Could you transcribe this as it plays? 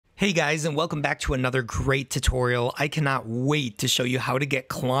Hey guys, and welcome back to another great tutorial. I cannot wait to show you how to get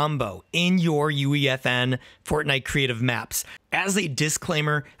Klombo in your UEFN Fortnite creative maps. As a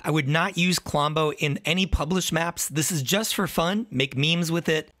disclaimer, I would not use Klombo in any published maps. This is just for fun, make memes with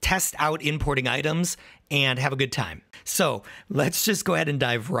it, test out importing items, and have a good time. So let's just go ahead and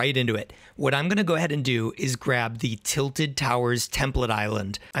dive right into it. What I'm gonna go ahead and do is grab the Tilted Towers template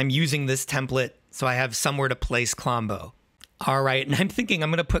island. I'm using this template so I have somewhere to place Klombo. All right, and I'm thinking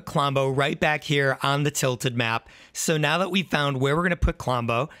I'm gonna put Klombo right back here on the tilted map. So now that we've found where we're gonna put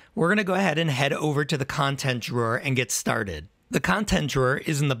Klombo, we're gonna go ahead and head over to the content drawer and get started. The content drawer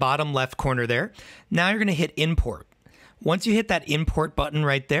is in the bottom left corner there. Now you're gonna hit import. Once you hit that import button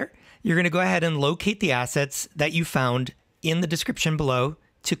right there, you're gonna go ahead and locate the assets that you found in the description below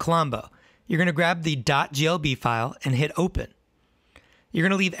to Klombo. You're gonna grab the .glb file and hit open. You're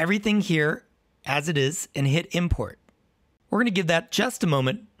gonna leave everything here as it is and hit import. We're going to give that just a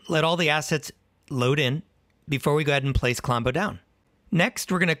moment, let all the assets load in before we go ahead and place Klombo down. Next,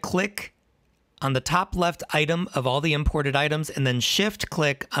 we're going to click on the top left item of all the imported items and then shift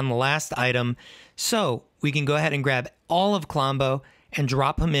click on the last item so we can go ahead and grab all of Klombo and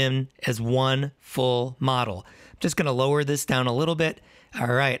drop him in as one full model. I'm just going to lower this down a little bit. All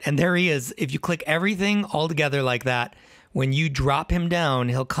right, and there he is. If you click everything all together like that, when you drop him down,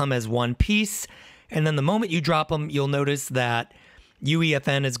 he'll come as one piece. And then the moment you drop him, you'll notice that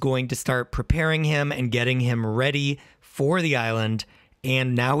UEFN is going to start preparing him and getting him ready for the island.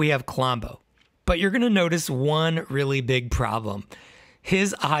 And now we have Klombo. But you're going to notice one really big problem.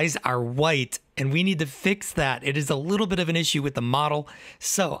 His eyes are white, and we need to fix that. It is a little bit of an issue with the model.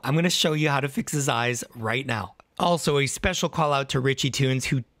 So I'm going to show you how to fix his eyes right now. Also, a special call out to Richie Tunes,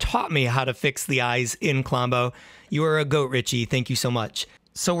 who taught me how to fix the eyes in Klombo. You are a goat, Richie. Thank you so much.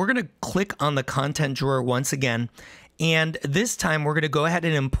 So we're going to click on the content drawer once again, and this time we're going to go ahead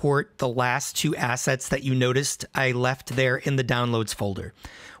and import the last two assets that you noticed I left there in the downloads folder.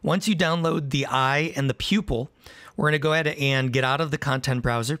 Once you download the eye and the pupil, we're going to go ahead and get out of the content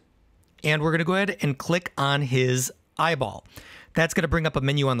browser, and we're going to go ahead and click on his eyeball. That's going to bring up a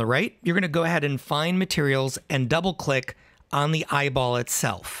menu on the right. You're going to go ahead and find materials and double click on the eyeball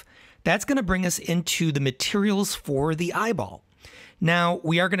itself. That's going to bring us into the materials for the eyeball. Now,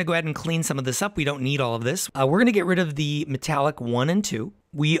 we are going to go ahead and clean some of this up. We don't need all of this. We're going to get rid of the metallic 1 and 2.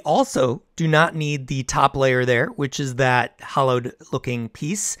 We also do not need the top layer there, which is that hollowed looking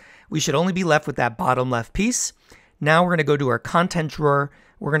piece. We should only be left with that bottom left piece. Now we're going to go to our content drawer.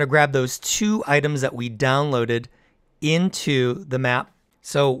 We're going to grab those two items that we downloaded into the map.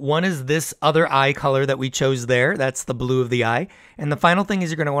 So one is this other eye color that we chose there. That's the blue of the eye. And the final thing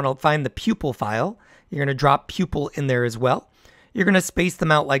is you're going to want to find the pupil file. You're going to drop pupil in there as well. You're going to space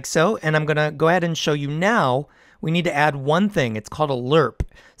them out like so, and I'm going to go ahead and show you now. We need to add one thing. It's called a lerp.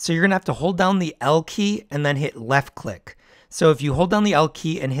 So you're going to have to hold down the L key and then hit left click. So if you hold down the L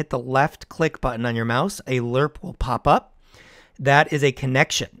key and hit the left click button on your mouse, a lerp will pop up. That is a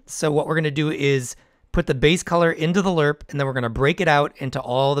connection. So what we're going to do is put the base color into the lerp, and then we're going to break it out into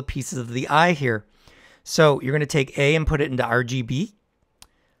all the pieces of the eye here. So you're going to take A and put it into RGB.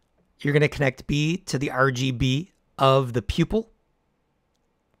 You're going to connect B to the RGB of the pupil.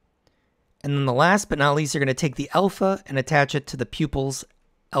 And then the last but not least, you're going to take the alpha and attach it to the pupil's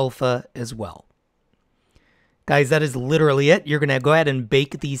alpha as well. Guys, that is literally it. You're going to go ahead and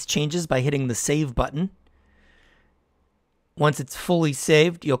bake these changes by hitting the save button. Once it's fully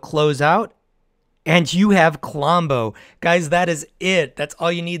saved, you'll close out and you have Klombo. Guys, that is it. That's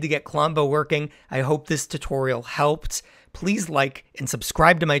all you need to get Klombo working. I hope this tutorial helped. Please like and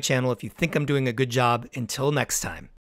subscribe to my channel if you think I'm doing a good job. Until next time.